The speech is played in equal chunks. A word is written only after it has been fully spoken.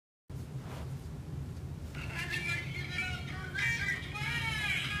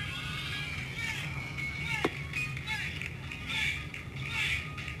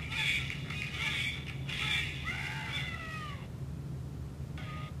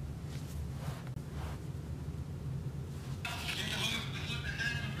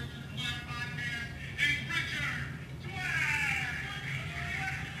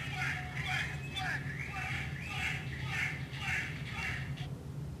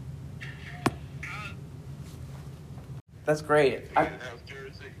That's great. How's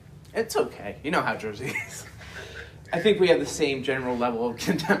Jersey? It's okay. You know how Jersey is. I think we have the same general level of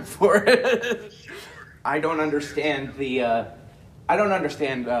contempt for it. Sure. I don't understand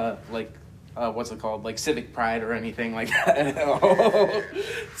what's it called? Like civic pride or anything like that at all.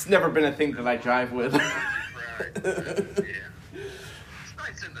 It's never been a thing that I drive with. Right. Yeah. It's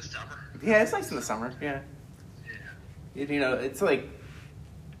nice in the summer. Yeah, it's nice in the summer, yeah. Yeah. You know, it's like,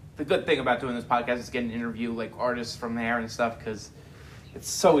 the good thing about doing this podcast is getting to interview, like, artists from there and stuff, because it's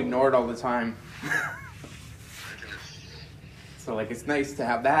so ignored all the time. So, like, it's nice to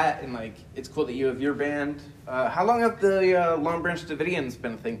have that, and, like, it's cool that you have your band. How long have the Long Branch Davidians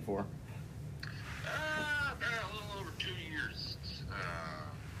been a thing for? About a little over 2 years.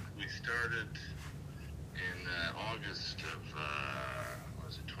 We started in August of,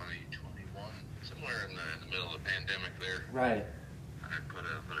 2021? Somewhere in the middle of the pandemic there. Right. I put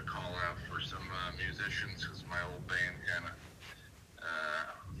a call out for some musicians, because my old band kind of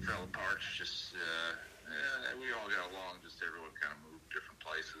fell apart. Just we all got along, just everyone kind of moved different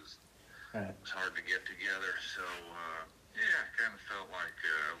places. Right. It was hard to get together, so I kind of felt like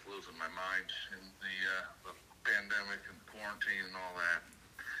I was losing my mind in the pandemic and quarantine and all that.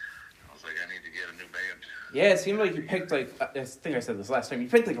 I was like, I need to get a new band. Yeah, it seemed like you picked, like, I think I said this last time, you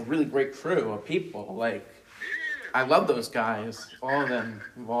picked, like, a really great crew of people. Like, I love those guys, all of them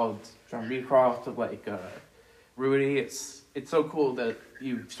involved. John Beecroft, like, Rudy. It's so cool that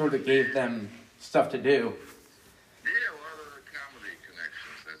you sort of gave them stuff to do. Yeah, a lot of the comedy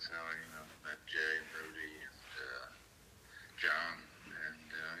connections. That's how I met Jay and Rudy and John, and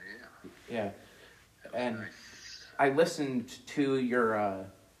Yeah, and nice. I listened to your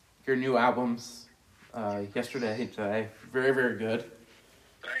new albums yesterday and today. Very, very good.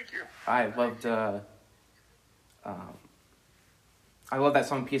 Thank you. I loved I love that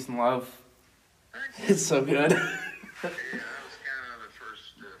song "Peace and Love." Thank you. It's so good. Yeah, that was kind of the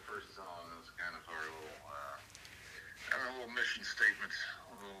first song. It was kind of our little mission statement.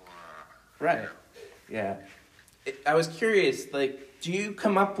 Right. Yeah. I was curious, like, do you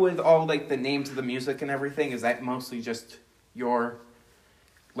come up with all, like, the names of the music and everything? Is that mostly just your,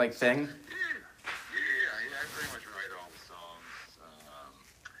 like, thing? Yeah, I pretty much write all the songs.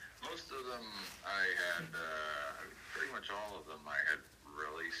 Most of them I had, pretty much all of them I had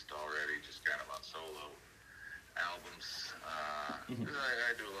released already, just kind of on solo albums. Because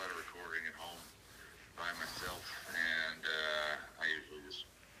I do a lot of recording at home by myself, and I usually just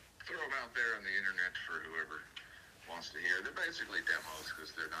throw them out there on the internet for whoever wants to hear. They're basically demos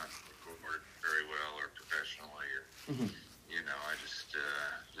because they're not recorded very well or professionally, or I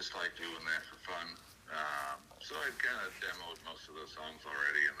just like doing that for fun. So I kind of demoed most of those songs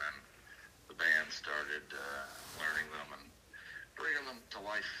already, and then the band started learning them and bringing them to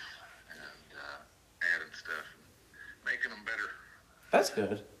life and adding stuff and making them better. That's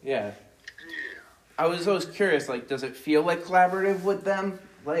good. Yeah. Yeah. I was always curious, like, does it feel like collaborative with them,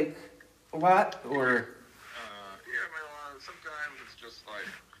 like, a lot, or? Sometimes it's just like,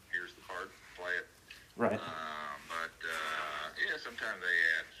 here's the part, play it. Right. Sometimes they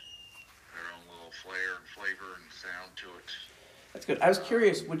add their own little flair and flavor and sound to it. That's good. I was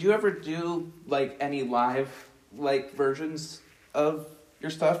curious, would you ever do, like, any live, like, versions of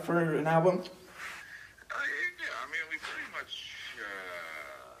your stuff for an album? We pretty much,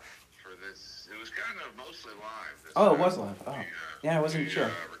 for this, it was kind of mostly live. It was live. Oh, yeah, I wasn't sure.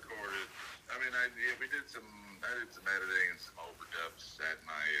 Recorded. We did some. I did some editing and some overdubs at in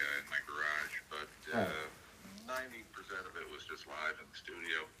my garage, but 90% of it was just live in the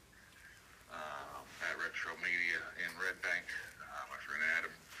studio at Retro Media in Red Bank. My friend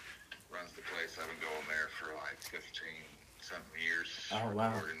Adam runs the place. I've been going there for like 15-something years. Oh, wow.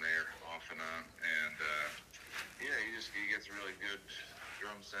 Recording there off and on, and he gets really good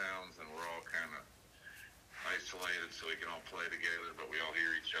drum sounds, and we're all kind of isolated, so we can all play together, but we all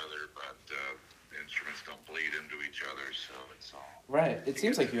hear each other, but the instruments don't bleed into each other, so it's all... Right. It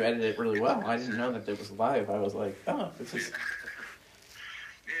seems like you edited it really well. I didn't know that it was live. I was like, oh, this is...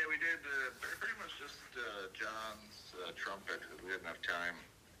 Yeah, we did pretty much just John's trumpet. We didn't have time.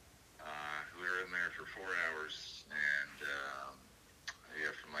 We were in there for 4 hours, and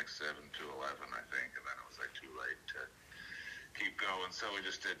from like 7 to 11, I think, and then it was like too late to keep going, so we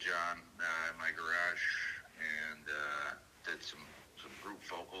just did John in my garage, and did some group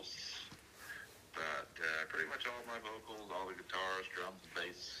vocals, but pretty much all my vocals, all the guitars, drums,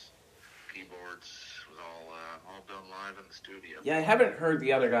 bass, keyboards was all done live in the studio. Yeah, I haven't heard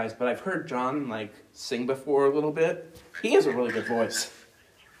the other guys, but I've heard John, like, sing before a little bit. He has a really good voice.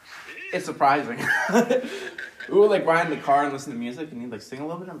 It's surprising. We would, like, ride in the car and listen to music, and he'd, like, sing a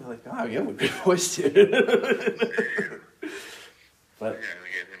little bit, and I'd be like, oh, you have a good voice, dude. But yeah, we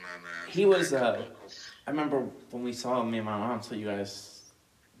get him on he was. I remember when we saw me and my mom saw you guys.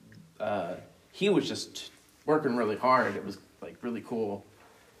 He was just working really hard. It was like really cool.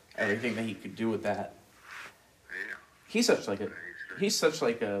 Everything that he could do with that. Yeah. He's such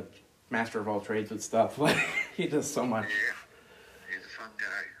like a master of all trades with stuff. Like he does so much. Yeah. He's a fun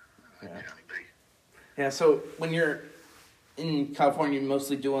guy. I like Johnny B. Yeah. So when you're in California, you're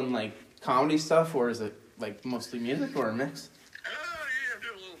mostly doing like comedy stuff, or is it like mostly music or a mix? Yeah, I do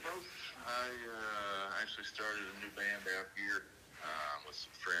a little both. I actually started a new band out here with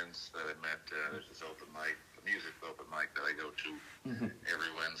some friends that I met. There's this open mic, a music open mic that I go to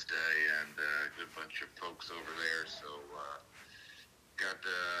every Wednesday, and a good bunch of folks over there. So got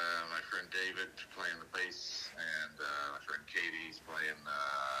my friend David playing the bass, and my friend Katie's playing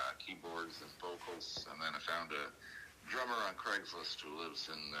keyboards and vocals, and then I found a drummer on Craigslist who lives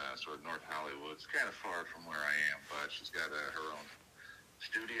in sort of North Hollywood. It's kind of far from where I am, but she's got her own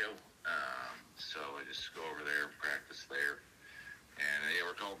studio. So I just go over there and practice there. And yeah,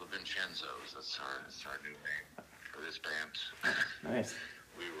 we're called the Vincenzos. That's our new name for this band. Nice.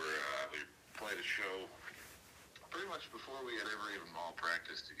 We played a show pretty much before we had ever even all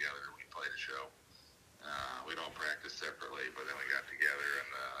practiced together. We played a show. We'd all practice separately, but then we got together, and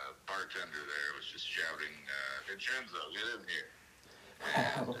the bartender there was just shouting, "Vincenzo, get in here!"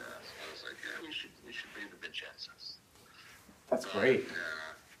 And so I was like, "Yeah, we should be the Vincenzos." That's great.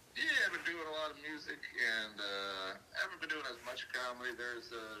 Yeah, I've been doing a lot of music, and haven't been doing as much comedy.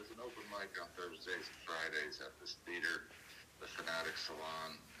 There's an open mic on Thursdays and Fridays at this theater, the Fanatic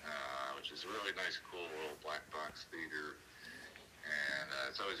Salon, which is a really nice, cool little black box theater. And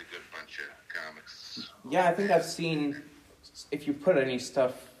it's always a good bunch of comics. Yeah, I think I've seen, if you put any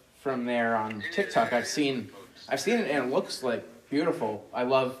stuff from there on TikTok, I've seen it, and it looks like beautiful.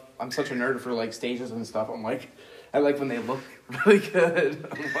 I'm such a nerd for like stages and stuff. I like when they look really good.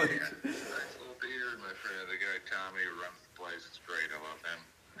 Nice little theater. My friend, the guy Tommy who runs the place, it's great. I love him.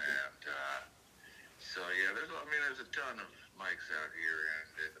 And so yeah, there's a ton of mics out here.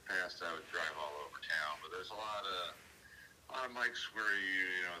 And in the past, I would drive all over town, but there's a lot of mics where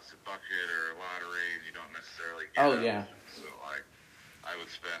you know it's a bucket or a lottery, and you don't necessarily get up. Yeah. So I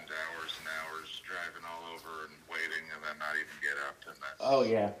would spend hours and hours driving all over and waiting, and then not even get up. And that's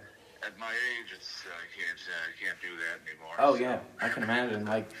Yeah. At my age, I can't do that anymore. Yeah, I can imagine.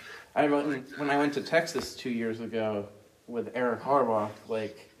 Like, when I went to Texas 2 years ago with Eric Harbaugh,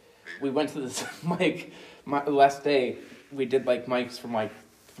 like, we went to this mic. The last day, we did like mics from like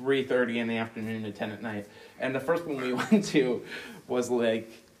 3:30 in the afternoon to 10 at night. And the first one we went to was like,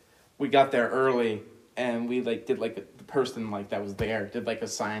 we got there early, and we like did like the person like that was there did like a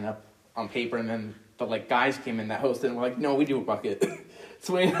sign up on paper, and then the like guys came in that hosted, and we're like, no, we do a bucket.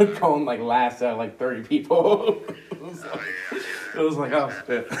 So we ended up going like last out of like 30 people. It was like, oh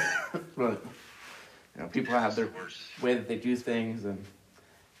shit. But people have their way that they do things, and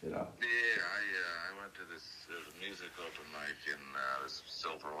Yeah, I went to this music open mic in this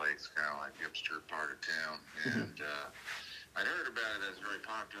Silver Lake's kind of like hipster part of town, and I'd heard about it as very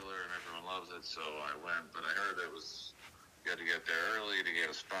popular and everyone loves it, so I went. But I heard you had to get there early to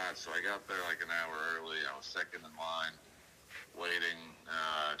get a spot, so I got there like an hour early. I was second in line, waiting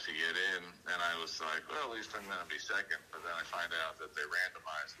to get in, and I was like, well, at least I'm going to be second. But then I find out that they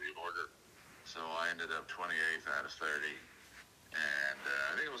randomized the order, so I ended up 28th out of 30, and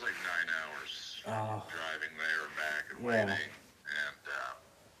I think it was like 9 hours driving there and back and waiting, and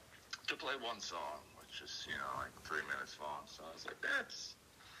to play one song, which is like 3 minutes long. So I was like,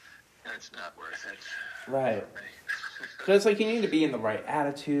 that's not worth it. Right. So it's like you need to be in the right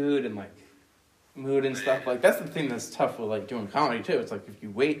attitude and like mood and stuff. Like that's the thing that's tough with like doing comedy too. It's like if you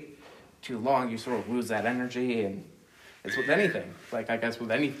wait too long, you sort of lose that energy, and it's with anything. Like I guess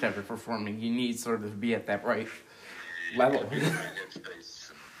with any type of performing, you need sort of to be at that right level.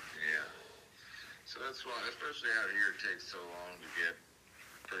 So that's why, especially out here, it takes so long to get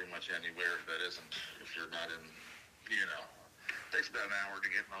pretty much anywhere that isn't, if you're not in, it takes about an hour to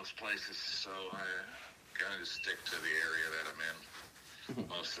get most places. So I kind of just stick to the area that I'm in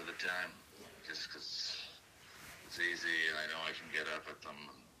most of the time, just because it's easy and I know I can get up at them.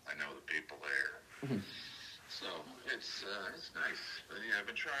 I know the people there. So it's nice. But yeah, I've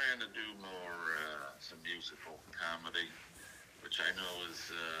been trying to do more some musical comedy, which I know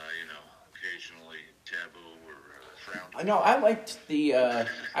is occasionally taboo or frowned upon. I know. I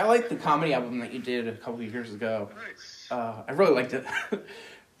liked the comedy album that you did a couple of years ago. Nice. I really liked it.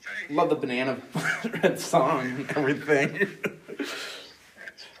 Love the banana bread song and everything.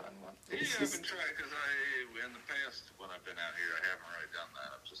 That's a fun one. Yeah, I've been trying because in the past when I've been out here, I haven't really done that.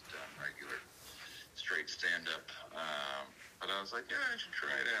 I've just done regular straight stand-up. But I was like, yeah, I should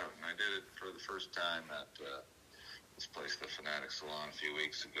try it out. And I did it for the first time at this place, the Fanatic Salon, a few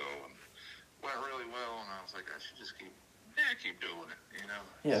weeks ago, and went really well. And I was like, I should just keep doing it, you know.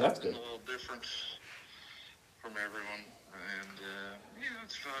 Yeah, that's something good. A little different from everyone, and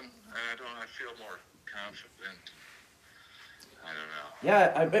it's fun. I feel more confident. I don't know.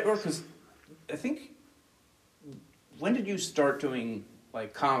 Yeah, I bet, because I think, when did you start doing,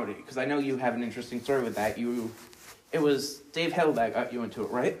 like, comedy? Because I know you have an interesting story with that. It was Dave Hill that got you into it,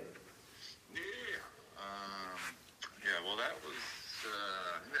 right? Yeah, well, that was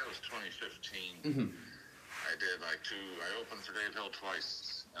 2015. Mm-hmm. I did, I opened for Dave Hill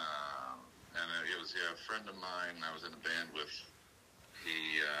twice, and it was a friend of mine I was in a band with.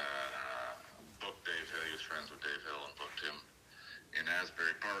 He booked Dave Hill. He was friends with Dave Hill and booked him in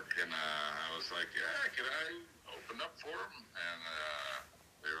Asbury Park, and I was like, yeah, can I open up for him? And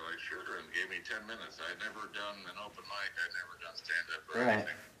they were like, sure, and gave me 10 minutes. I'd never done an open mic. I'd never done stand-up or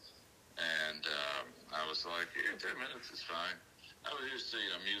anything. And I was like, yeah, 10 minutes is fine. I was used to,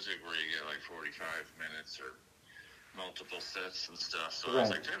 music where you get like 45 minutes or multiple sets and stuff. So I was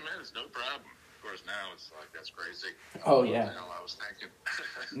like, 10 minutes, no problem. Of course, now it's like, that's crazy. Oh, yeah. What the hell I was thinking.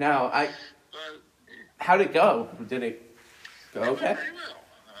 How'd it go? Did it go okay? Pretty well.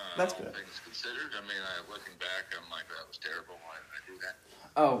 That's good. Things considered. I mean, looking back, I'm like, that was terrible. Why did I do that?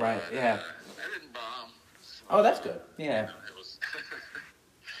 Oh, right, yeah. I didn't bomb. So, oh, that's good. Yeah. It was.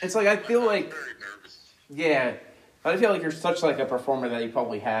 It's like, I feel like. I was very nervous. Yeah. But I feel like you're such, like, a performer that you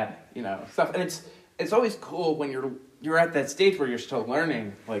probably had, stuff. And it's always cool when you're at that stage where you're still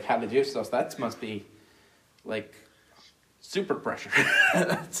learning, like, how to do stuff. So that must be, like, super pressure.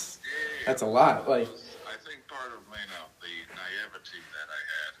 That's a lot. Like. I think part of the naivety that I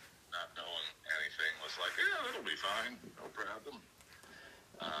had, not knowing anything, was like, yeah, it'll be fine, no problem.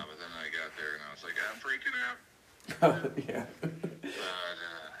 But then I got there and I was like, I'm freaking out. Yeah. But,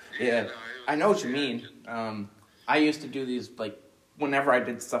 yeah. I know what you mean. I used to do these, like, whenever I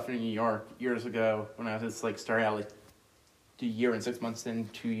did stuff in New York years ago, when I was just, like, started out, like, a year and 6 months in,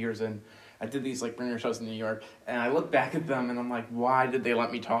 2 years in, I did these, like, bringer shows in New York, and I look back at them, and I'm like, why did they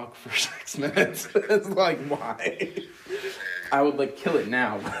let me talk for 6 minutes? It's like, why? I would, like, kill it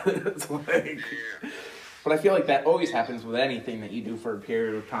now. It's like... But I feel like that always happens with anything that you do for a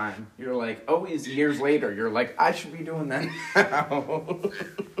period of time. You're like, always years later, you're like, I should be doing that now.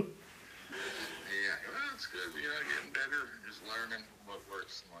 It's good. Getting better, just learning what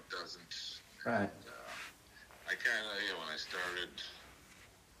works and what doesn't. Right. And, I kind of, when I started,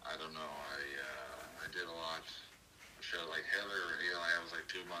 I don't know, I did a lot. A show like Heather, I was like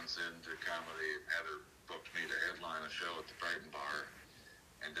 2 months into comedy, and Heather booked me to headline a show at the Brighton Bar.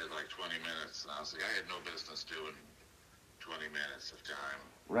 And did like 20 minutes, and I was like, I had no business doing 20 minutes of time.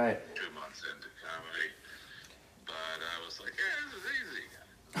 Right. 2 months into comedy. But I was like, yeah, this is easy.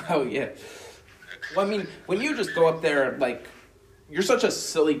 Oh, yeah. Well, I mean, when you just go up there, like, you're such a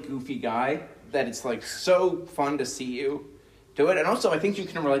silly, goofy guy that it's, like, so fun to see you do it. And also, I think you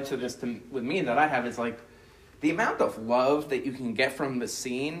can relate to this with me that I have is, like, the amount of love that you can get from the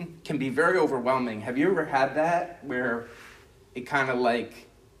scene can be very overwhelming. Have you ever had that where it kind of, like...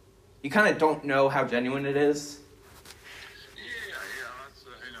 You kind of don't know how genuine it is. Yeah, that's,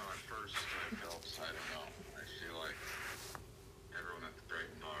 at first I felt, I don't know, I feel like everyone at the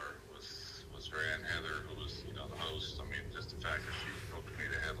Brighton Bar was very, and Heather, who was, the host, I mean, just the fact that she booked me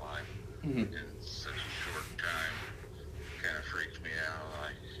to headline in such a short time kind of freaked me out,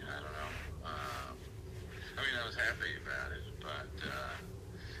 like, I don't know. I was happy about it, but,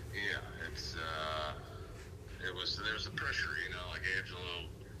 there's a pressure, like Angelo.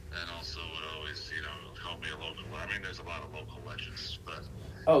 And also would always, help me a local. I mean, there's a lot of local legends, but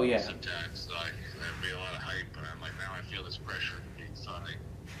sometimes there'd be a lot of hype, and I'm like, now I feel this pressure to be funny.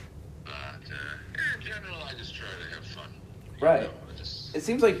 But in general, I just try to have fun. Right. It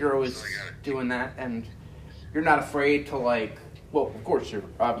seems like you're always doing that, and you're not afraid to, like, well, of course you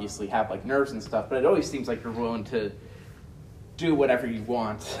obviously have, like, nerves and stuff, but it always seems like you're willing to do whatever you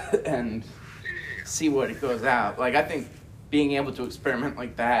want and see what it goes out. Like, I think being able to experiment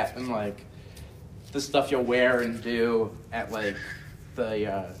like that and, like, the stuff you'll wear and do at, like,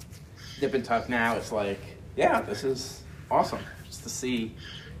 the Dip and Tuck now, it's like, yeah, this is awesome just to see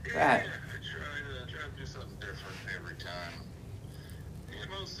that. Yeah, I try to do something different every time.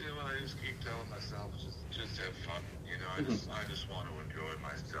 Mostly I just keep telling myself, just have fun. I just want to enjoy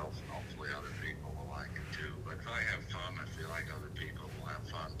myself, and hopefully other people will like it too. But if I have fun, I feel like other people will have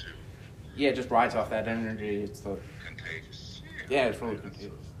fun too. Yeah, just rides off that energy. It's contagious. Yeah, it's really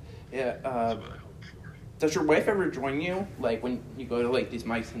contagious. Yeah. That's what I hope for. Does your wife ever join you, like, when you go to, like, these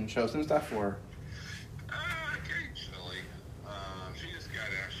mics and shows and stuff, or? Occasionally.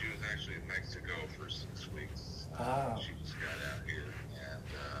 Oh. She just got out here, and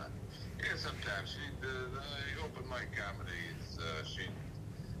yeah, sometimes the open mic comedies. I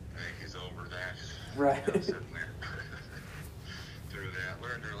think he's over that. Right. You know, sitting there through that,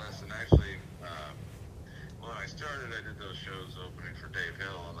 learned her lesson. Actually, when I started, I did those shows opening for Dave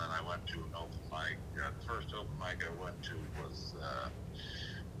Hill, and then I went to an open mic. The first open mic I went to was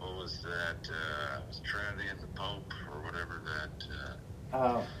what was that? Was Trinity and the Pope, or whatever that.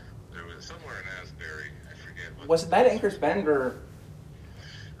 Oh. There was somewhere in Asbury. I forget what. Was that Anchor's Bend or?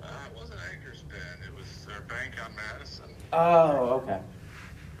 It wasn't Anchor's Bend. It was their bank on Madison. Oh, okay.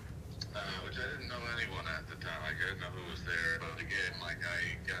 Which I didn't know anyone at the time. Like, I didn't know who was there. But again, like,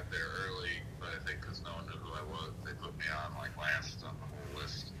 I got there early, but I think because no one knew who I was, they put me on, like, last on the whole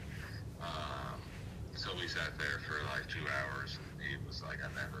list. So we sat there for, like, 2 hours, and he was like,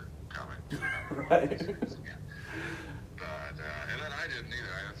 I'm never coming to another one of these things again. But, and then I didn't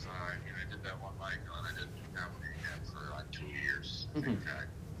either. I did that one mic, and then I didn't do comedy again for, like, 2 years. I think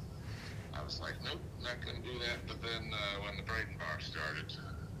I was like, nope, not going to do that. But then when the Brighton Bar started,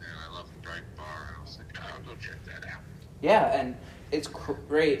 and I love the Brighton Bar, I was like, oh, I'll go check that out. Yeah, and it's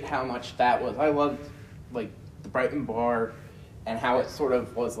great how much that was. I loved, like, the Brighton Bar and how it sort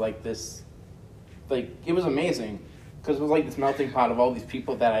of was like this, like, it was amazing because it was like this melting pot of all these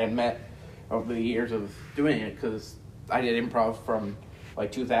people that I had met over the years of doing it, because I did improv from,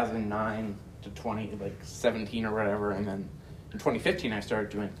 like, 2009 to 17 or whatever, and then in 2015 I started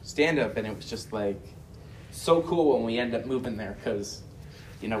doing stand-up, and it was just, like, so cool when we ended up moving there, because,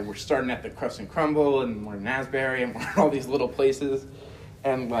 you know, we're starting at the Crust and Crumble, and we're in Asbury, and we're in all these little places,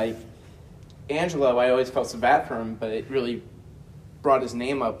 and, like, Angelo, I always felt so bad for him, but it really brought his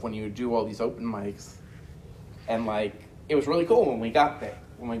name up when you would do all these open mics, and, like, it was really cool when we got there,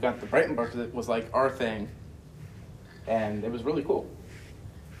 when we got the Brighton Bar, because it was, like, our thing, and it was really cool.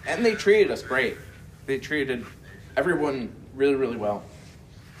 And they treated us great. They treated everyone really, really well.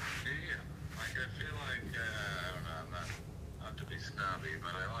 Yeah, like, I feel like, I don't know, not to be snobby,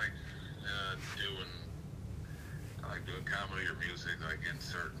 but I like doing comedy or music, like, in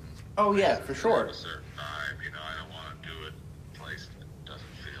certain... Oh, yeah, for sure. A certain vibe, you know, I don't want to do it in a place that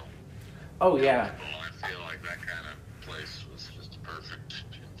doesn't feel... Oh, yeah. I feel like that kind of place was just a perfect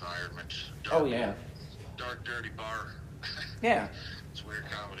environment. Oh, yeah. Dark, dirty bar. Yeah. It's where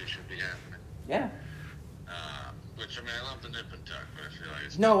comedy should be happening. Yeah. Which, I mean, I love the nip and tuck, but I feel like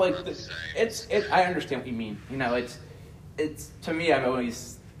it's not the same. I understand what you mean. You know, it's to me, I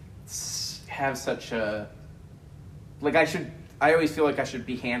always have such a, like, I always feel like I should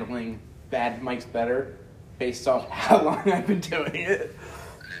be handling bad mics better based off how long I've been doing it.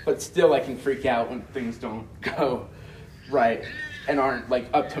 But still, I can freak out when things don't go right and aren't, like,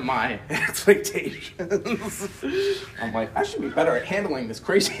 up to my expectations. I'm like, I should be better at handling this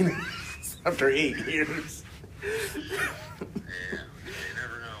craziness after 8 years. Yeah, you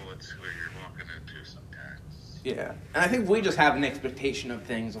never know what you're walking into sometimes. Yeah, and I think we just have an expectation of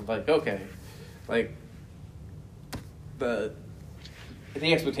things of, like, okay, like, the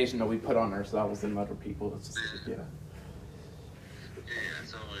expectation that we put on ourselves and other people, it's just, yeah. Yeah,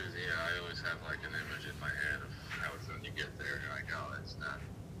 it's always, I always have, like, an image in my head of how it's when you get there, you're like, oh,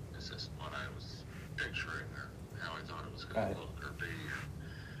 this isn't what I was picturing, or how I thought it was going to look or be, or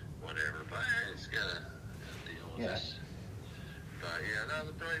whatever, but I just gotta deal with this. But, yeah, no,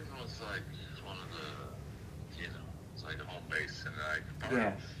 the Brighton was, like, one of the, it's like a home base, and, like,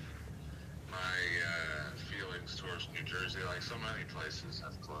 part of my feelings towards New Jersey, like so many places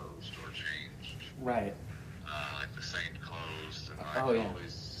have closed or changed. Right. Like the Saint closed, and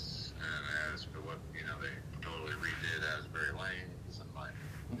always, and Asbury, they totally redid Asbury Lanes, and like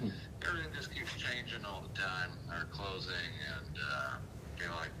everything just keeps changing all the time, or closing, and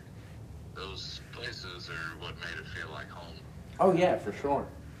like those places are what made it feel like home. Oh yeah, for sure.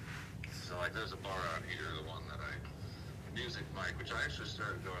 So like there's a bar out here, the one that music mic, which I actually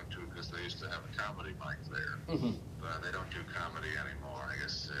started going to because they used to have a comedy mic there, but they don't do comedy anymore. I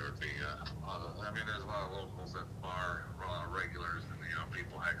guess there would be there's a lot of locals at the bar, a lot of regulars, and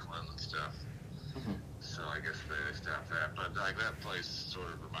people heckling and stuff. So I guess they stopped that. But like that place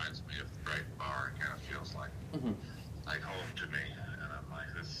sort of reminds me of the Brighton Bar. It kind of feels like home to me, and I'm like,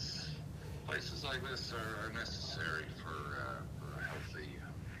 places like this are necessary for a healthy,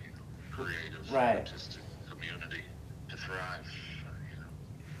 creative, artistic community to thrive.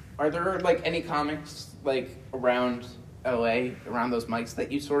 Are there, like, any comics, like, around LA, around those mics that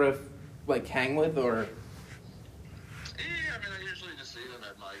you sort of, like, hang with, or? Yeah, I mean, I usually just see them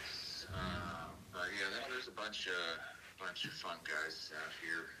at mics. But yeah, there's a bunch of fun guys out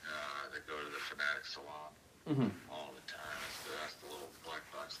here that go to the Fanatic Salon all the time. That's the little black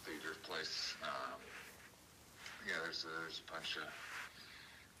box theater place. yeah, there's a bunch of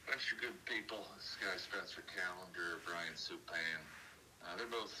good people. This guy Spencer Callender, Brian Supane. They're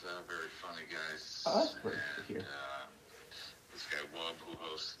both very funny guys. Oh, that's great to hear. This guy Wub, who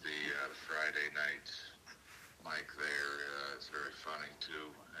hosts the Friday night mic there, is very funny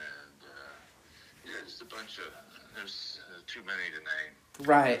too. And yeah, just a bunch of. There's too many to name.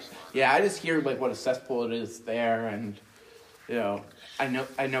 Right. Yeah, I just hear like what a cesspool it is there, and you know,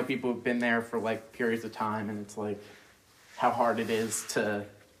 I know people who've been there for like periods of time, and it's like how hard it is to,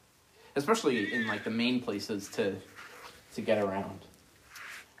 especially in like the main places to get around.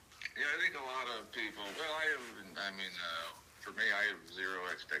 Yeah, I think a lot of people. Well, for me, I have zero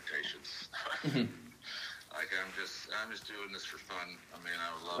expectations. Like I'm just doing this for fun. I mean,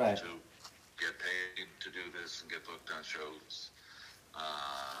 I would love to get paid to do this and get booked on shows.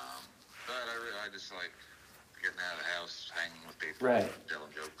 But I just like getting out of the house, hanging with people,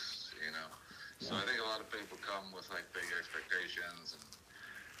 telling jokes, you know. So I think a lot of people come with like big expectations and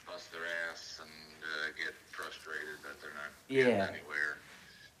bust their ass and get frustrated that they're not getting anywhere.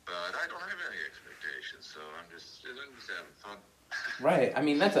 But I don't have any expectations, so I'm just having fun. Right. I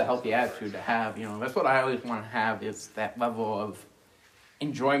mean, that's a healthy attitude to have. You know, that's what I always want to have, is that level of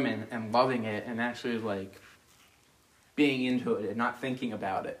enjoyment and loving it and actually like being into it and not thinking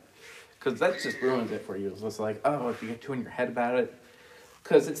about it, because that just ruins it for you. It's just like, oh, if you get too in your head about it,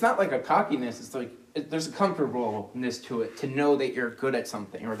 because it's not like a cockiness. It's like there's a comfortableness to it, to know that you're good at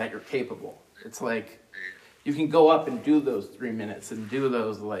something or that you're capable. It's like you can go up and do those 3 minutes and you can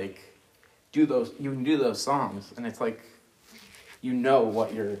do those songs, and it's like you know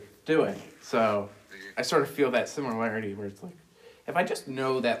what you're doing. So I sort of feel that similarity where it's like, if I just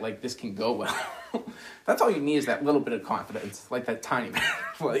know that like this can go well, that's all you need, is that little bit of confidence, like that tiny bit.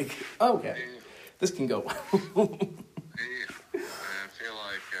 Like, okay, this can go well. I feel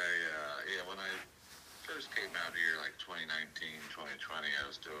like when I first came out here, like 2019, 2020, I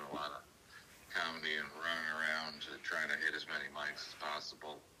was doing a lot of comedy and running around trying to hit as many mics as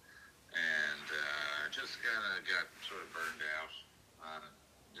possible, and just kind of got sort of burned out on it,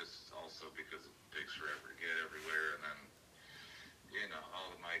 just also because it takes forever to get everywhere, and then all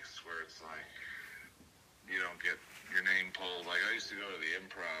the mics where it's like you don't get your name pulled. Like I used to go to the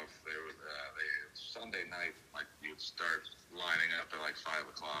Improv. There was Sunday night, like you'd start lining up at like 5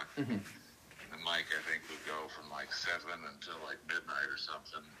 o'clock. Mm-hmm. The mic, I think, would go from like 7 until like midnight or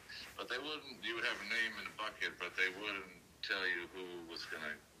something. But they wouldn't. You would have a name in a bucket, but they wouldn't tell you who was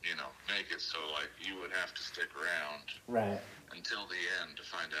gonna, make it. So like you would have to stick around until the end to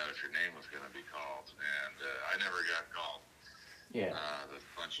find out if your name was gonna be called. And I never got called. Yeah. The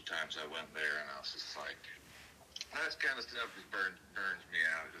bunch of times I went there, and I was just like, that kind of stuff just burns me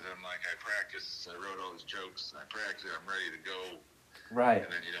out, because I'm like, I practice, I wrote all these jokes, I practice, I'm ready to go. Right.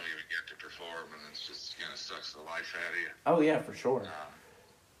 And then you don't even get to perform, and it's just kind of sucks the life out of you. Oh, yeah, for sure.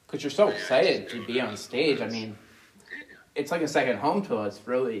 Because you're so excited to be on stage. I mean, it's like a second home to us,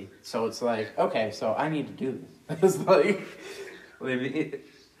 really. So it's like, okay, so I need to do this. It's like,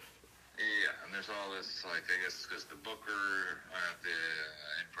 there's all this, like, I guess because the booker at the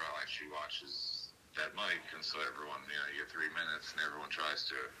Improv, like, she watches that mic, and so everyone, you get 3 minutes, and everyone tries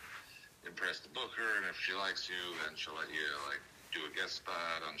to impress the booker, and if she likes you, then she'll let you, like, do a guest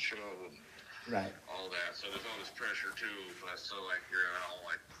spot on the show, and all that. So there's all this pressure, too, but so, like, you're all,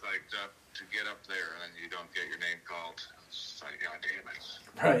 like, psyched up to get up there, and then you don't get your name called. It's like, God damn it.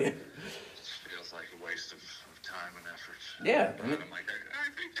 Right. It feels like a waste of time and effort. Yeah. But I'm like, I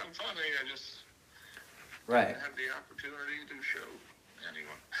think I'm funny, I just... Right. Have the opportunity to show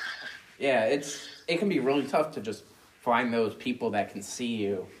anyone. Yeah, it can be really tough to just find those people that can see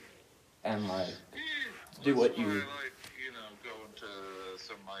you and like do what you. I like, going to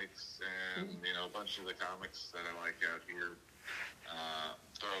some mics and a bunch of the comics that I like out here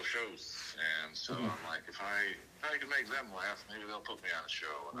throw shows, and so I'm like, if I can make them laugh, maybe they'll put me on a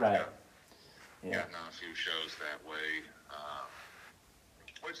show. And Right. I've gotten on a few shows that way.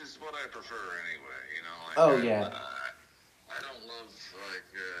 Which is what I prefer anyway, like I don't love like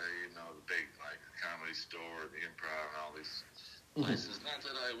the big like comedy store, the Improv, and all these places. Not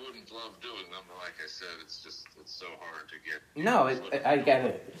that I wouldn't love doing them, but like I said, it's so hard to get. No, I get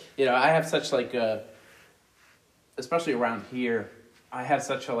it. I have such like especially around here, I have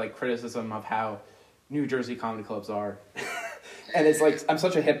such a like criticism of how New Jersey comedy clubs are. And it's like, I'm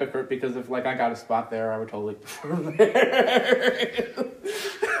such a hypocrite, because if like I got a spot there, I would totally perform there.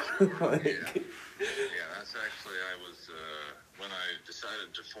 That's actually, I was, when I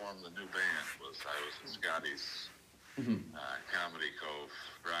decided to form the new band, I was in Scotty's Comedy Cove.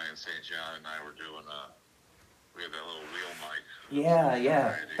 Brian St. John and I were doing we had that little wheel mic.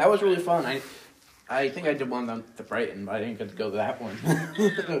 Yeah. That was really fun. I think I did one on the Brighton, but I didn't get to go to that one. Yeah, Brighton was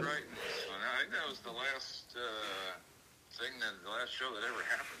fun. I think that was the last the last show that ever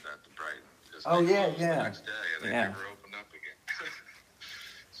happened at the Brighton. Oh, yeah, The next day, and they Yeah. never opened up again.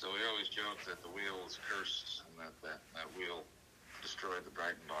 So we always joke that the wheel is cursed and that wheel destroyed the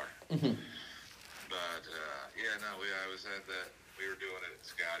Brighton bar. Mhm. But I was at that. We were doing it at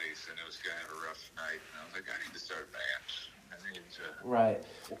Scotty's, and it was kind of a rough night. And I was like, I need to start a band. I need to. Right.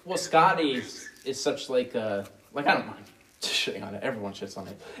 Well, Scotty's is such like I don't mind shitting on it. Everyone shits on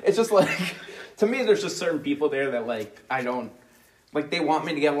it. It's just like, to me, there's just certain people there that like I don't like. They want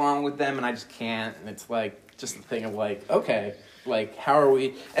me to get along with them, and I just can't. And it's like just the thing of like, okay, like how are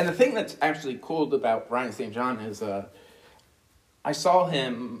we? And the thing that's actually cool about Brian St. John is I saw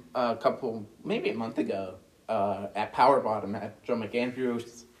him maybe a month ago at Power Bottom at Joe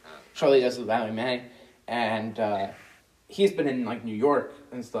McAndrew's. Charlie does with Valley May, and he's been in like New York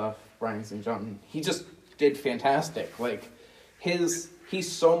and stuff. Brian St. John, he just did fantastic. Like he's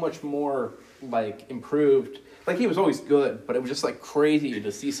so much more like improved. Like he was always good, but it was just like crazy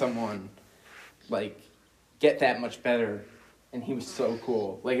to see someone like get that much better, and he was so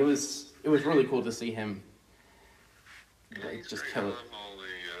cool. Like it was really cool to see him. Like, just kill it. I love all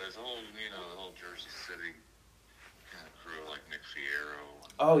there's a whole, the whole Jersey City kind of crew, like Nick Fierro.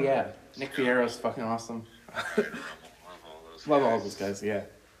 Oh, yeah. Nick Fierro's fucking awesome. Love all those guys. Love all those guys, yeah.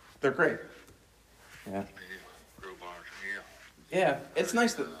 They're great. Yeah. Yeah, it's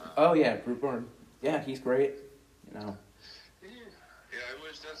nice that... Oh, yeah, Group Barn. Yeah, he's great, Yeah, I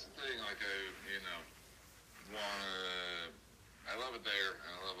wish that's the thing, like, I love it there,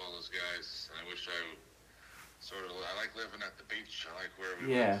 and I love all those guys, and I wish I like living at the beach. I like where we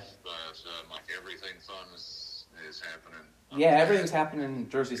live, but like everything fun is happening. Yeah, everything's happening in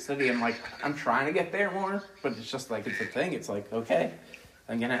Jersey City, and like I'm trying to get there more, but it's just like it's a thing. It's like okay,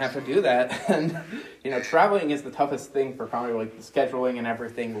 I'm gonna have to do that, and traveling is the toughest thing for comedy, like the scheduling and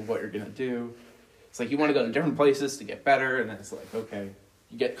everything with what you're gonna do. It's like you want to go to different places to get better, and then it's like okay,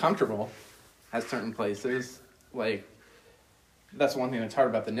 you get comfortable at certain places, like. That's one thing that's hard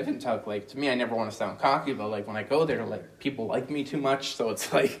about the Nip and Tuck. Like, to me, I never want to sound cocky, but, like, when I go there, like, people like me too much, so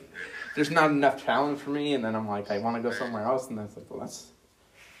it's like, there's not enough challenge for me, and then I'm like, I want to go somewhere else, and then it's like, well, that's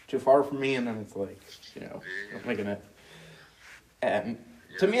too far for me, and then it's like, I'm making it. And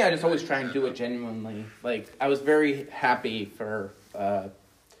to me, I just always try and do it genuinely. Like, I was very happy for,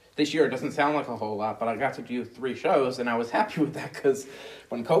 this year. It doesn't sound like a whole lot, but I got to do 3 shows, and I was happy with that, because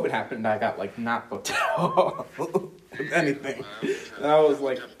when COVID happened, I got, like, not booked with anything. And I was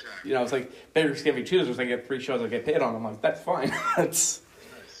like, it's like, Beggars Can't Be Choosers, I get 3 shows I get paid on. I'm like, that's fine. That's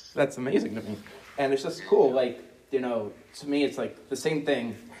amazing to me. And it's just cool, like, to me, it's like the same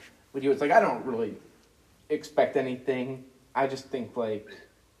thing with you. It's like, I don't really expect anything. I just think, like,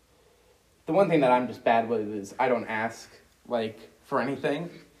 the one thing that I'm just bad with is I don't ask, like, for anything.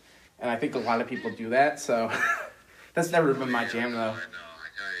 And I think a lot of people do that, so that's never been my jam, though. I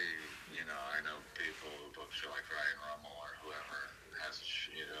know people who book show like Ryan Rummel or whoever has,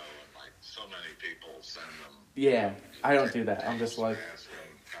 and like so many people send them. Yeah, I don't do that. I'm just like.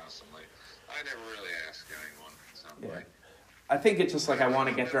 Constantly. I never really ask anyone. Yeah. I think it's just like I want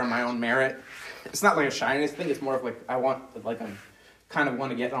to get there on my own merit. It's not like a shyness thing. It's more of like I'm kind of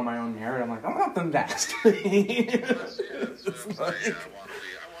want to get on my own merit. I'm like, I want them to ask me. That's what I'm saying. I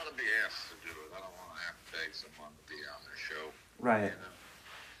want to be asked to do it. I don't want to have to beg someone to be on their show. Right.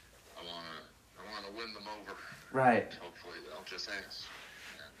 I want to win them over. Right. Hopefully they'll just ask.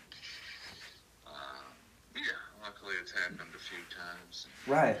 And, luckily it's happened a few times.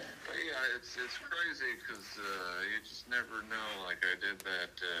 Right. But yeah, it's crazy because you just never know. Like I did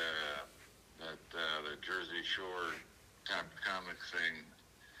that the Jersey Shore top comic thing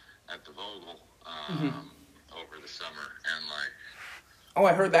at the Vogel over the summer, and like. Oh,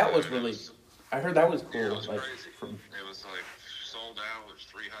 I heard that was really. I heard that was cool. Yeah, it was like, crazy. It was like sold out. There's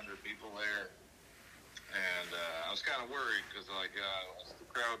 300 people there, and I was kind of worried because like as the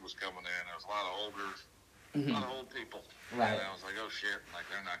crowd was coming in, there was a lot of old people. Right. And I was like, oh shit, like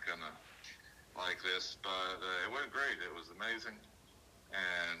they're not gonna like this, but it went great. It was amazing,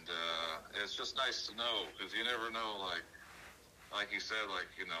 and it's just nice to know because you never know. Like you said,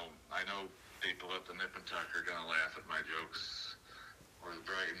 I know people at the Nip and Tuck are gonna laugh at my jokes or the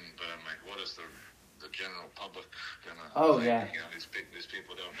Brighton, but I'm like, what is the general public gonna? Oh think? yeah. These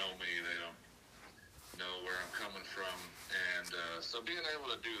people don't know me. They don't know where I'm coming from, and so being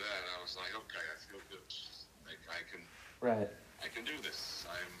able to do that, I was like, okay, I feel good. Like I can do this.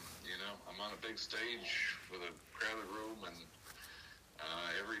 I'm on a big stage with a crowded room, and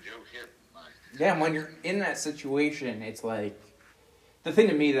every joke hit. Yeah, when you're in that situation, it's like the thing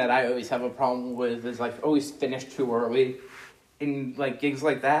to me that I always have a problem with is like always finish too early in like gigs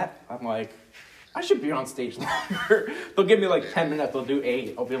like that. I'm like, I should be on stage longer. They'll give me like 10 minutes. They'll do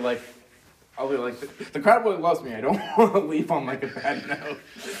 8. I'll be like, the crowd really loves me. I don't want to leave on like a bad note.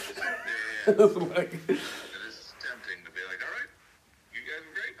 Yeah. Like, It is tempting to be like, all right, you guys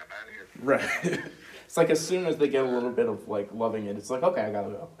are great. I'm out of here. right. It's like as soon as they get a little bit of like loving it, it's like, okay, I gotta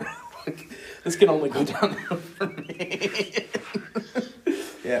go. Like, this can only go downhill for me.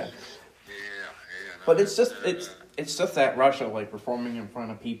 Yeah. No, But it's just that rush of like performing in front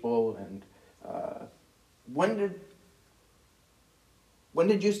of people. And when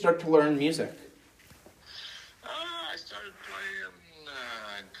did you start to learn music? I started playing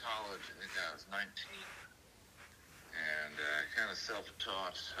in college. I think I was 19, and kind of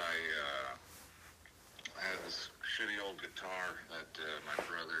self-taught. I had this shitty old guitar that my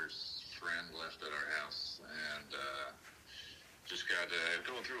brother's friend left at our house, and just got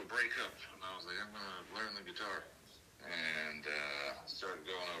going through a breakup, and I was like, I'm gonna learn the guitar, and started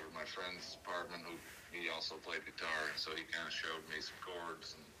going over to my friend's apartment, who he also played guitar, and so he kind of showed me some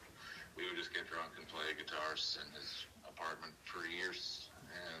chords, and we would just get drunk and play guitars in his apartment for years,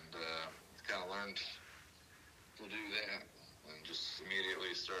 and kind of learned to do that, and just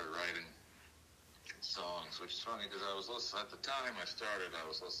immediately started writing songs, which is funny because I was listening at the time I started. I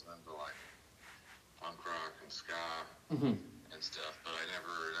was listening to like punk rock and ska and stuff, but I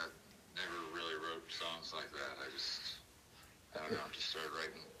never really wrote songs like that. I don't know, just started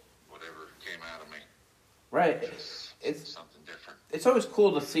writing whatever came out of me. Right. It's something different. It's always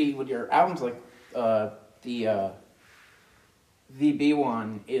cool to see with your albums like the VB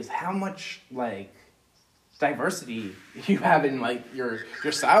one is how much like diversity you have in like your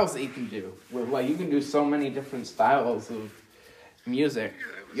styles that you can do. With like you can do so many different styles of music.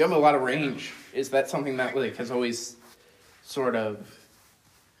 You have a lot of range. Is that something that like has always sort of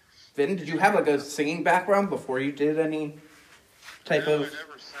been? Did you have like a singing background before you did any type of? I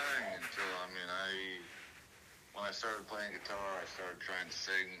never sang until when I started playing guitar, I started trying to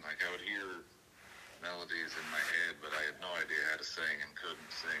sing. Like I would hear melodies in my head, but I had no idea how to sing and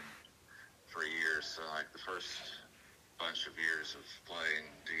couldn't sing for years. So like the first bunch of years of playing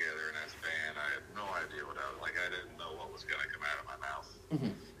together and as a band, I had no idea what I was like. I didn't know what was going to come out of my mouth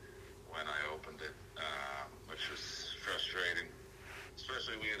when I opened it, which was frustrating.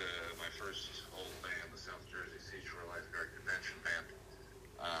 Especially we had my first old band, the South Jersey Seashore Lifeguard Convention Band.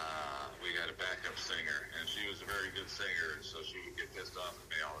 We had a backup singer, and she was a very good singer, and so she would get pissed off at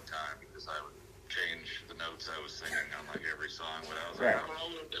me all the time because I would change the notes I was singing on like every song when I was like, I don't know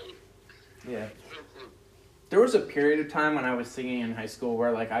what to do. Yeah. There was a period of time when I was singing in high school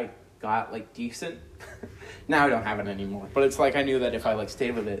where like I got like decent. Now I don't have it anymore, but it's like I knew that if I like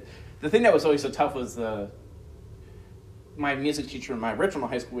stayed with it. The thing that was always so tough was my music teacher in my original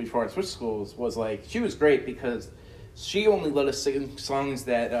high school before I switched schools was like, she was great because she only let us sing songs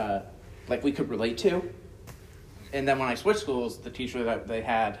that like we could relate to. And then when I switched schools, the teacher that they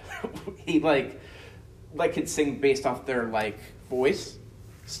had, he like could sing based off their like voice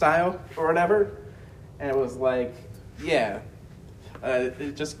style or whatever. And it was like, yeah,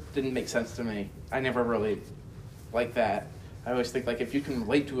 it just didn't make sense to me. I never really liked that. I always think like if you can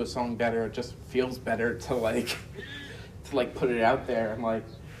relate to a song better, it just feels better to like put it out there. And like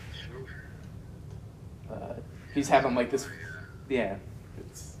he's having like this, yeah.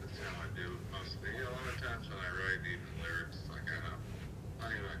 That's how I do it mostly. A lot of times when I write even lyrics, like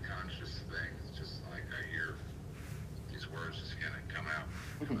not even a conscious thing. It's just like I hear these words just kind of come out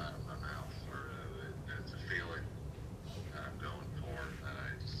of my mouth, or it's a feeling that I'm going for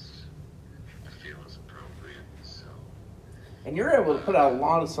that I feel is appropriate. So. And you're able to put out a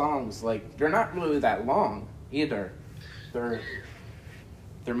lot of songs. Like they're not really that long either. They're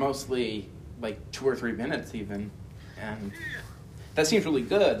mostly like 2 or 3 minutes even, and that seems really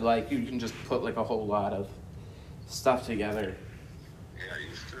good. Like you can just put like a whole lot of stuff together. Yeah, I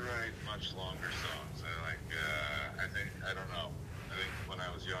used to write much longer songs. I don't know. I think when I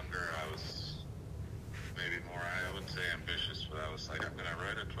was younger, I was maybe more, I wouldn't say ambitious, but I was like, I'm going to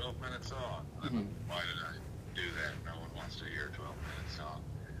write a 12-minute song. Why did I do that? No one wants to hear a 12-minute song.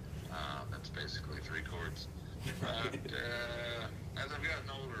 That's basically 3 chords. But as I've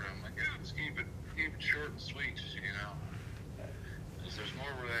gotten older, I'm like, yeah, just keep it short and sweet, you know. Because there's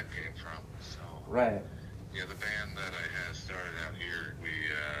more where that came from. So Right. Yeah, the band that I had started out here,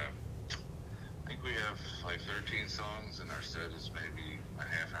 I think we have like 13 songs, and our set is maybe a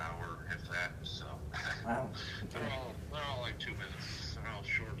half hour, if that. So Wow. they're all like 2 minutes. They're all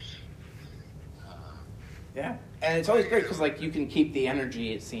shorts. Yeah, and it's always great because like you can keep the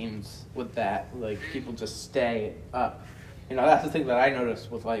energy. It seems with that, like people just stay up, You know, that's the thing that I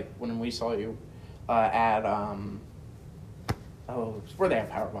noticed with, like, when we saw you at, where they have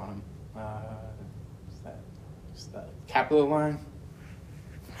Power Bottom. Is that Capitol Line?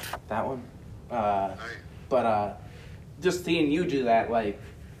 That one? But just seeing you do that, like,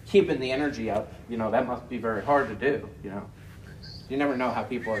 keeping the energy up, you know, that must be very hard to do, you know. You never know how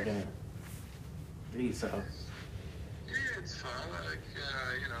people are going to be, so. Yeah, it's fun. Like,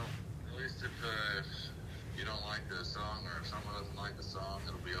 you know, at least if you don't like the song or if someone doesn't like the song,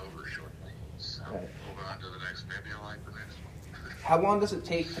 it'll be over shortly. So right. Move on to the next. Maybe I'll like the next one. How long does it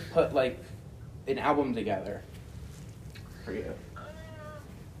take to put, like, an album together for you?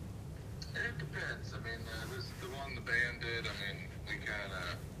 It depends. I mean, the one the band did, I mean, we kind of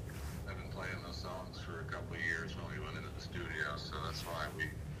have been playing those songs for a couple of years when we went into the studio, so that's why we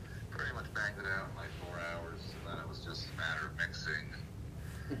pretty much banged it out in like 4 hours, and then it was just a matter of mixing and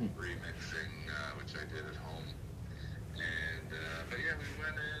remixing, which I did at home. And, but yeah, we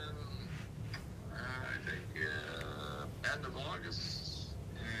went in, I think, end of August,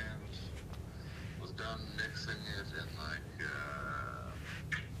 and was done mixing it in like,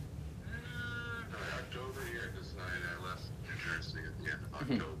 October, yeah, because I left New Jersey at the end of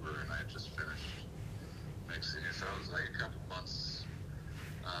October, and I had just finished mixing it, so it was like a couple months.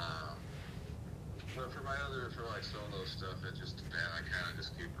 But for like solo stuff, it just depends. I kind of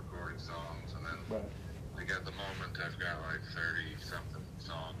just keep recording songs, and then like at the moment, I've got like 30-something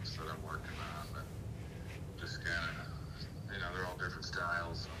songs that I'm working on that just kind of, you know, they're all different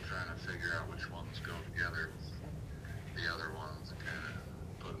styles, so I'm trying to figure out which ones go together with the other ones and kind of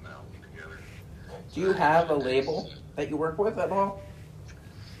put an album together. Do you have a label that you work with at all?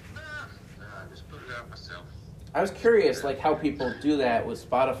 No, I just put it out myself. I was curious, like, how people do that with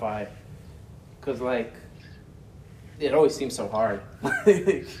Spotify, because, like, it always seems so hard. Yeah, they go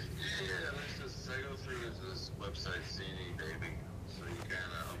through this website, CD Baby, so you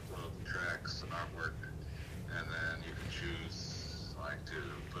kind of upload the tracks and artwork, and then you can choose, like, to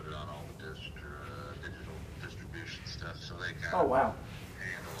put it on all the digital distribution stuff, so they kind of handle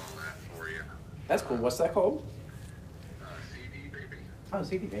all that for you. That's cool. What's that called? CD Baby. Oh,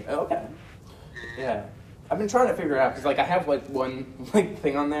 CD Baby. Oh, okay. Yeah. I've been trying to figure it out, because, like, I have, like, one, like,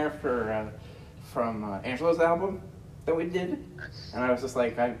 thing on there for, from Angelo's album that we did, and I was just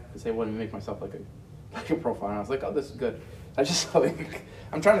like, I wouldn't make myself, like a profile, and I was like, oh, this is good. I just, like,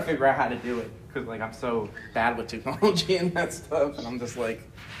 I'm trying to figure out how to do it, because, like, I'm so bad with technology and that stuff, and I'm just like,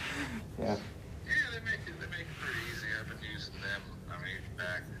 yeah. Yeah, they make it pretty easy. I've been using them, I mean,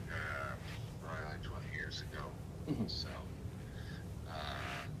 back probably like 20 years ago. So,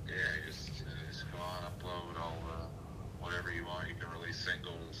 yeah, you just go on, upload all whatever you want. You can release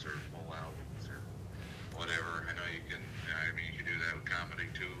singles or full albums or whatever. I know you can, I mean, you can do that with comedy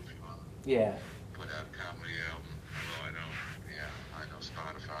too if you want. Yeah. Put out a comedy album. Although I know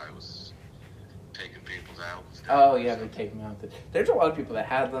Spotify was taking people's albums down. Oh yeah, they take them out. There's a lot of people that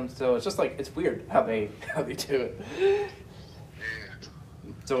have them, so it's just like, it's weird how they do it. Yeah.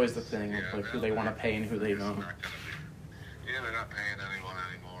 It's always the thing of like who they want to pay and who they don't. They're not paying anyone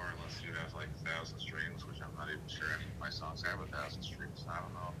anymore unless you have like 1,000 streams, which I'm not even sure any of my songs have 1,000 streams. I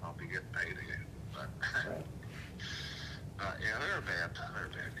don't know if I'll be getting paid again. But yeah, they're a bad company.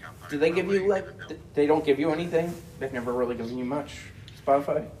 Do they give you like? They don't give you anything? They've never really given you much.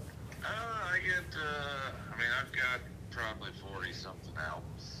 Spotify. I get. I mean, I've got probably 40-something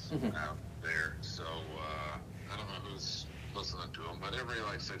albums out there, so I don't know who's listening to them, but every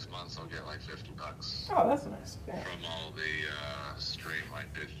like 6 months I'll get like $50. Oh, that's nice. Yeah. From all the stream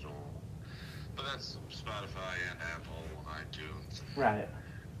like digital, but that's Spotify and Apple and iTunes, right?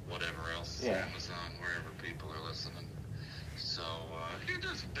 Whatever else, Amazon, wherever people are listening. So it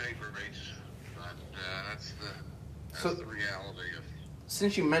doesn't pay great, but that's the reality of.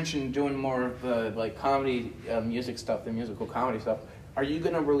 Since you mentioned doing more of the like comedy music stuff, the musical comedy stuff, are you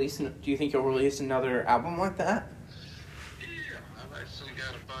gonna release? Do you think you'll release another album like that? Yeah, I've actually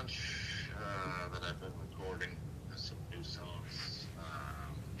got a bunch that I've been recording, some new songs.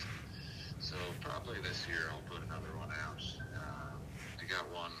 So probably this year I'll put another one out. I got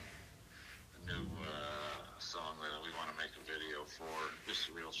a new song that we want to make a video for, just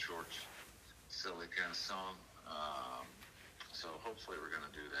a real short, silly kind of song. So hopefully we're going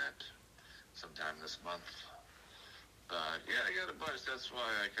to do that sometime this month. But yeah, I got a bunch. That's why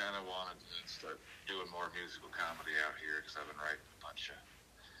I kind of wanted to start doing more musical comedy out here, because I've been writing a bunch of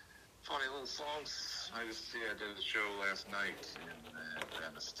funny little songs. I did a show last night, and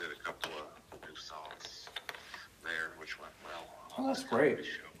I just did a couple of new songs there, which went well. Oh, that's great.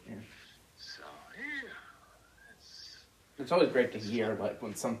 Yeah. So yeah, it's always great to hear like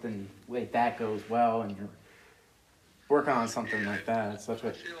when something like that goes well, and you're working on something like that. It's such I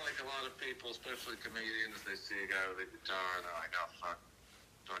a feel like a lot of people, especially comedians, they see a guy with a guitar and they're like, oh,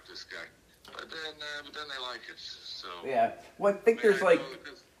 fuck this guy. But then they like it. So yeah. Well, I think there's like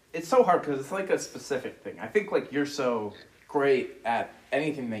it's so hard because it's like a specific thing. I think like you're so great at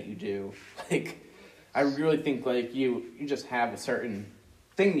anything that you do. Like I really think like you just have a certain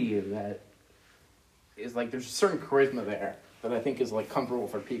thing to you that is like there's a certain charisma there that I think is like comfortable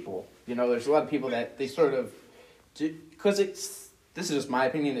for people. You know, there's a lot of people that they sort of do because this is just my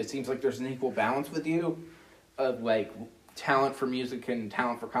opinion. It seems like there's an equal balance with you of like talent for music and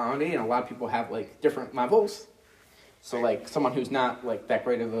talent for comedy, and a lot of people have like different levels. So like someone who's not like that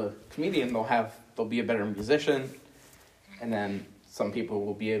great of a comedian, they'll be a better musician, and then some people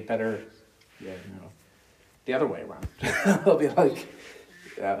will be a better, the other way around. They'll be like,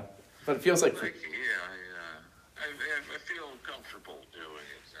 yeah. But it feels like I feel comfortable doing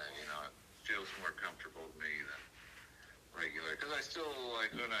it. It feels more comfortable to me than regular. Because I still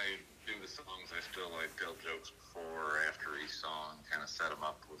like when I do the songs, I still like tell jokes before or after each song, kind of set them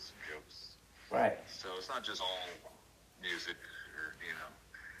up with some jokes. Right. So it's not just all music, or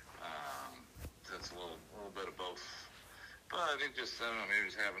that's a little bit of both. But I think just maybe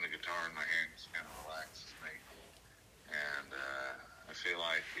just having the guitar in my hand just kind of relaxes me. And I feel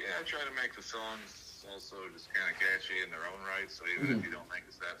like I try to make the songs also just kind of catchy in their own right. So even if you don't think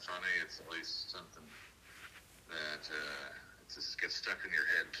it's that funny, it's at least something that it just gets stuck in your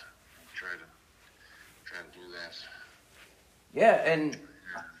head. Try to do that. Yeah, and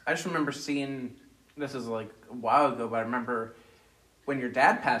I just remember seeing, this is like a while ago, but I remember when your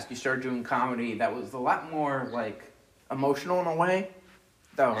dad passed, you started doing comedy that was a lot more like emotional in a way.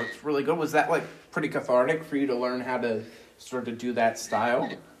 That was really good. Was that like pretty cathartic for you to learn how to sort of do that style?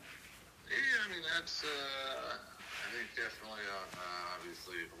 Yeah, I mean that's I think definitely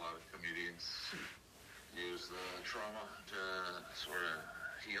obviously a lot of comedians use the trauma to sort of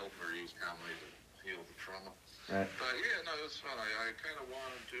heal or use comedy to heal the trauma. Right. But yeah, no, it was fun. I kind of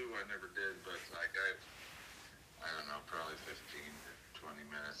wanted to. I never did, but like I don't know, probably 15 to 20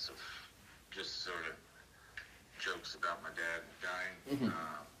 minutes of just sort of jokes about my dad dying.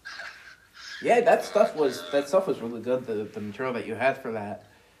 Yeah, that stuff was really good. The material that you had for that,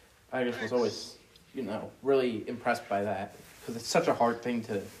 I just was always, really impressed by that because it's such a hard thing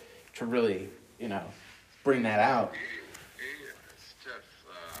to really, bring that out. Yeah, it's tough.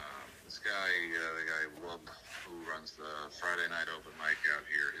 This guy, the guy Wub, who runs the Friday night open mic out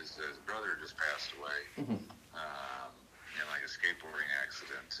here, his brother just passed away in like a skateboarding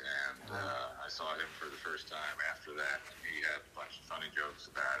accident, and I saw him for the first time after that, and he had a bunch of funny jokes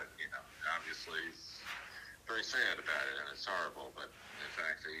about it. Obviously he's very sad about it, and it's horrible, but the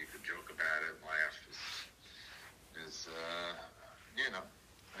fact that you could joke about it and laugh is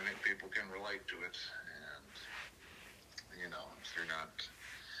I think people can relate to it, and if you're not,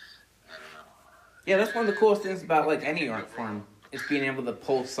 I don't know. Yeah, that's one of the coolest things about like any art form is being able to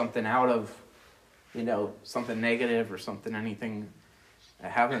pull something out of, something negative or something, anything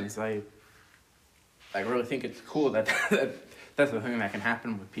that happens. I really think it's cool that that's the thing that can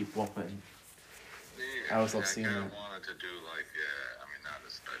happen with people, and I always love seeing that. I kind of wanted to do like, not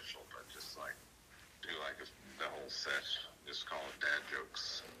a special, but just like do like the whole set, just call it dad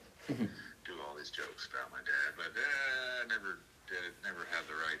jokes. Do all these jokes about my dad, but I never did it. Never had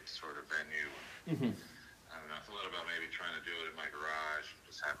the right sort of venue. I don't know. I thought about maybe trying to do it in my garage,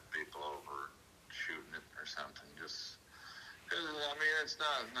 just having people over, shooting it or something. Just because it's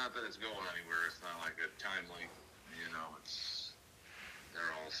not that it's going anywhere. It's not like a timely.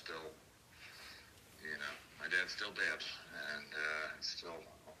 They're all still. My dad's still dead, and still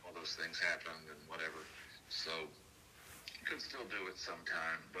all those things happened and whatever. So. Could still do it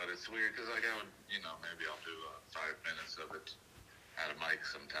sometime, but it's weird because like I would, maybe I'll do 5 minutes of it at a mic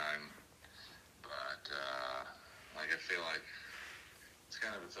sometime, but I feel like it's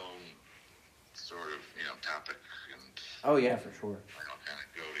kind of its own sort of topic, and oh yeah, for sure. They all kind of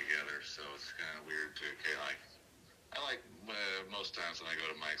go together, so it's kind of weird to I like most times when I go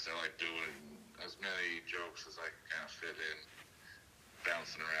to mics, I like doing as many jokes as I can kind of fit in.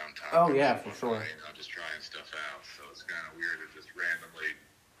 Bouncing around topics. Oh yeah, for sure. Just trying stuff out. So it's kind of weird to just randomly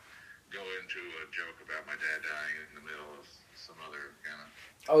go into a joke about my dad dying in the middle of some other kind of.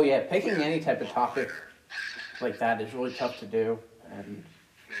 Oh yeah, picking any type of topic like that is really tough to do, and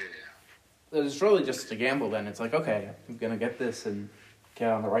it's really just a gamble. Then it's like, okay, I'm gonna get this and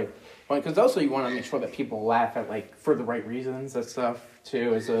get on the right point, because also you want to make sure that people laugh at like for the right reasons. That stuff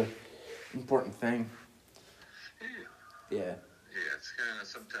too is a important thing. Yeah. Yeah, it's kind of,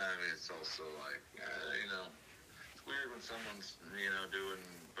 sometimes it's also like, it's weird when someone's, doing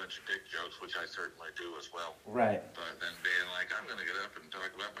a bunch bunch of dick jokes, which I certainly do as well. Right. But then being like, I'm going to get up and talk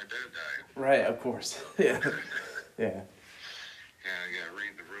about my dad dying. Right, of course. Yeah. Yeah. Yeah, you got to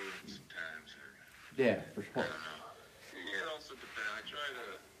read the room sometimes. Yeah, for sure. I don't know. Yeah, it also depends. I try to,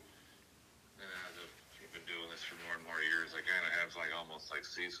 as I've been doing this for more and more years, I kind of have like almost like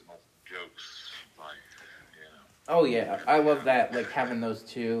seasonal jokes, like, you know. Oh yeah, I love that. Like having those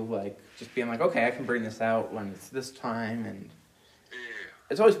two, like just being like, okay, I can bring this out when it's this time, and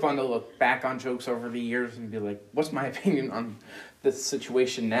it's always fun to look back on jokes over the years and be like, what's my opinion on this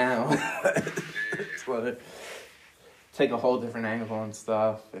situation now? It's like, take a whole different angle and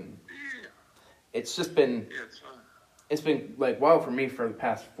stuff, and it's just been, it's been like wow for me for the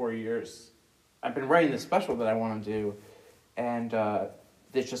past 4 years. I've been writing this special that I want to do, and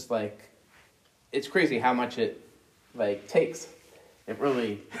it's just like, it's crazy how much it like takes. It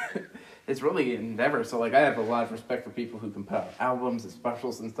really, it's really an endeavor. So like, I have a lot of respect for people who can put out albums and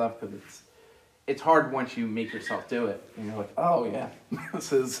specials and stuff, because it's hard once you make yourself do it, and you're like, oh yeah,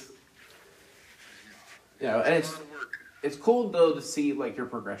 this is, you know, and it's cool though to see like your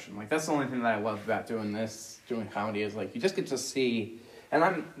progression. Like that's the only thing that I love about doing comedy is like you just get to see. And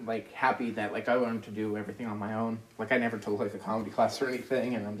I'm like happy that like I learned to do everything on my own. Like I never took like a comedy class or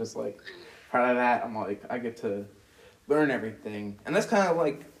anything, and I'm just like proud of that. I'm like, I get to learn everything, and that's kind of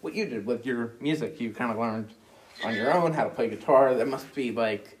like what you did with your music. You kind of learned on your own how to play guitar. That must be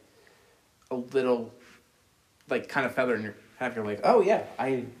like a little like kind of feather in your hat. You're like, oh yeah,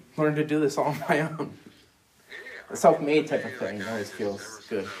 I learned to do this all on my own. The self-made type of thing always feels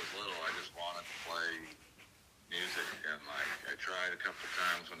good. I just wanted to play music, and like I tried a couple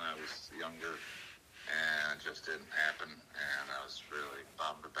times when I was younger, and it just didn't happen, and I was really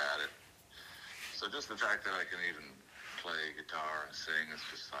bummed about it. So just the fact that I can even play guitar and sing is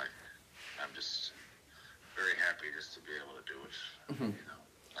just like, I'm just very happy just to be able to do it, you know.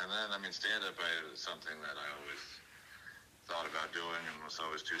 And then, I mean, stand-up is something that I always thought about doing and was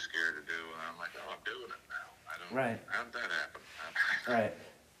always too scared to do, and I'm like, oh, I'm doing it now. Right. How'd that happen? Right.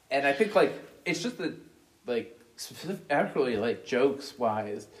 And I think, like, it's just that, like, actually, like,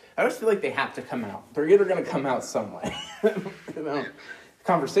 jokes-wise, I always feel like they have to come out. They're either going to come out some way. You know?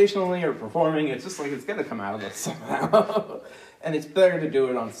 Conversationally or performing, it's just like, it's going to come out of us somehow. And it's better to do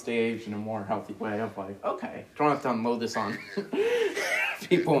it on stage in a more healthy way of, like, okay, don't have to unload this on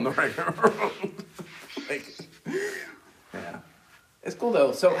people in the regular world. Like, yeah. It's cool,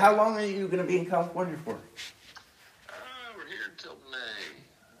 though. So how long are you going to be in California for? We're here until May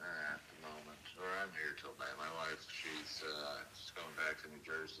at the moment. Or I'm here till May. My wife, she's going back to New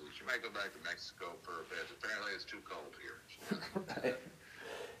Jersey. She might go back to Mexico for a bit. Apparently it's too cold here. Right.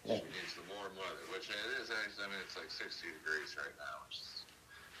 She needs the warm weather, which it is actually, I mean, it's like 60 degrees right now, which is,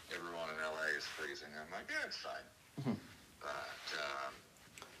 everyone in LA is freezing. I'm like, yeah, it's fine. But,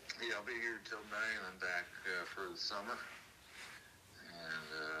 yeah, I'll be here till May and then back for the summer. And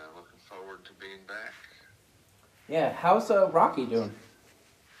looking forward to being back. Yeah, how's Rocky doing?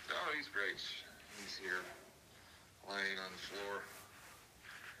 Oh, he's great. He's here, laying on the floor.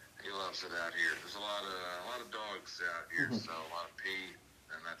 He loves it out here. There's a lot of dogs out here, so a lot of pee,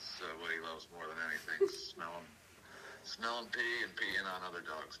 and that's what he loves more than anything: smelling pee and peeing on other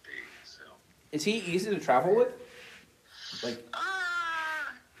dogs' pee. So. Is he easy to travel with? Like.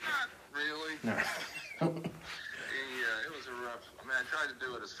 Not really. No. It was a rough. I mean, I tried to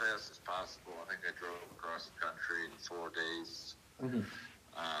do it as fast as possible. I think I drove across the country in 4 days.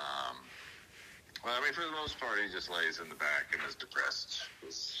 Well, I mean, for the most part, he just lays in the back and is depressed.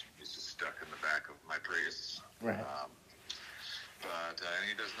 He's just stuck in the back of my Prius. Right. But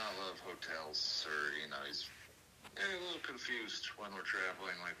he does not love hotels, or, you know, he's a little confused when we're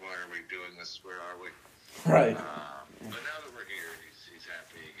traveling. Like, why are we doing this? Where are we? Right. But now that we're here, he's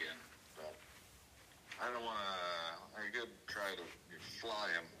happy again. But I don't want to. I could try to fly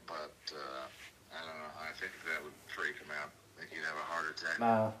him, but I don't know. I think that would freak him out. I think he'd have a heart attack.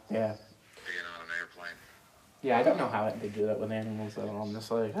 Yeah. Being on an airplane. Yeah, I don't know how they do that with animals. I'm just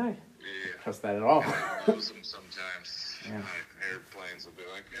like, hey, yeah. Trust that at all. I lose them sometimes. Yeah. Airplanes will be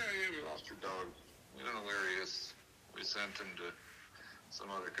like, yeah, we lost your dog. We don't know where he is. We sent him to some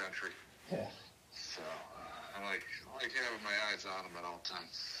other country. Yeah. So I like having my eyes on him at all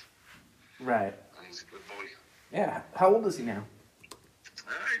times. Right. He's a good boy. Yeah. How old is he now?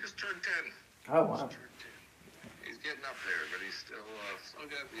 He just turned 10. Oh, wow. He's getting up there, but he's still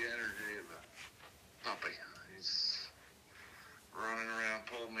got the energy of a puppy. He's running around,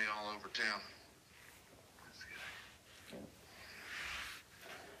 pulling me all over town.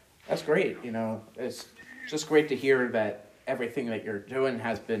 That's great. You know, it's just great to hear that everything that you're doing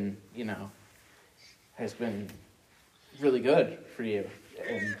has been really good for you.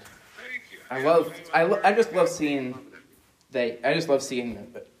 And Thank you. I just love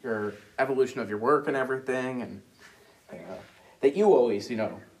seeing your evolution of your work and everything, and that you always,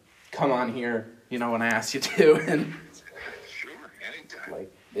 come on here, when I ask you to, and Sure, anytime.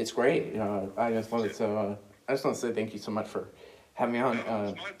 like, it's great, I just love it, so, I just want to say thank you so much for having me on, It's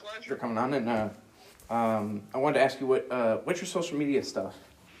my pleasure. for coming on, and, I wanted to ask you what's your social media stuff?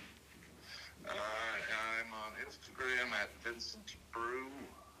 I'm on Instagram at Vincent Brue,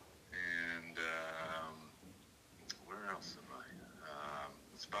 and where else am I?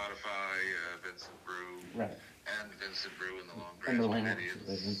 Spotify, Vincent Brue, Right. and Vincent Brue in the Long And the Branch language,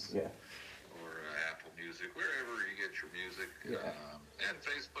 Canadians, yeah. or Apple Music, wherever you get your music. Yeah. And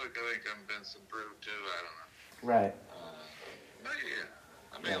Facebook, I think I'm Vincent Brue too. I don't know. Right. But yeah,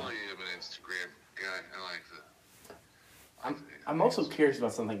 I'm mainly an Instagram guy. I like the. I'm also curious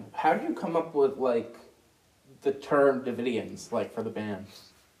about something. How do you come up with the term Davidians for the band?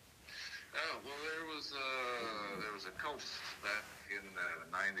 Oh well, there was a cult back in the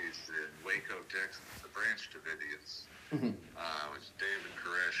 '90s in Waco, Texas, the Branch Davidians, which David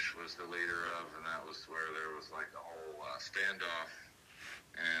Koresh was the leader of, and that was where there was a whole standoff,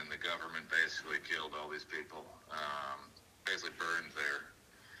 and the government basically killed all these people, basically burned their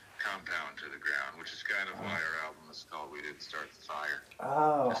compound to the ground, which is kind of why our album is called "We Didn't Start the Fire."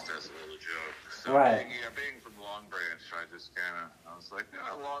 Oh. Just as a little joke. So Right. being from Long Branch, I was like,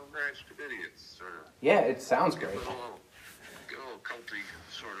 Long Branch Davidians, sort of. Yeah, it sounds great. Get a little culty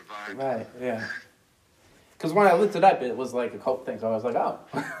sort of vibe. Right, yeah. Because when I looked it up, it was a cult thing, so I was like, oh.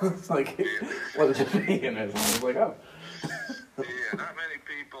 It's what a Davidian is. I was like, oh. Yeah, not many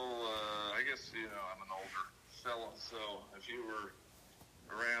people, I guess, I'm an older fella, so if you were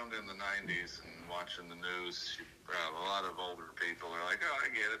around in the 90s and watching the news, a lot of older people are like, oh, I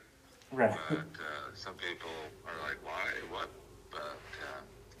get it. Right. But some people are like, why? What? But,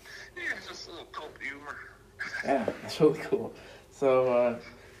 yeah, it's just a little cult humor. Yeah, that's really cool. So,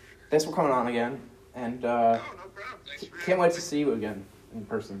 thanks for coming on again. And No problem. Thanks for can't wait to see you again in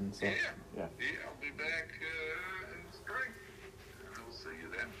person. So, Yeah, yeah. I'll be back in the spring. I will see you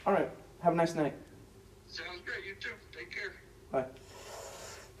then. All right. Have a nice night. Sounds great. You too. Take care. Bye.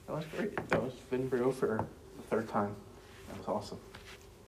 That was great. That was Vincent Brue for the third time. That was awesome.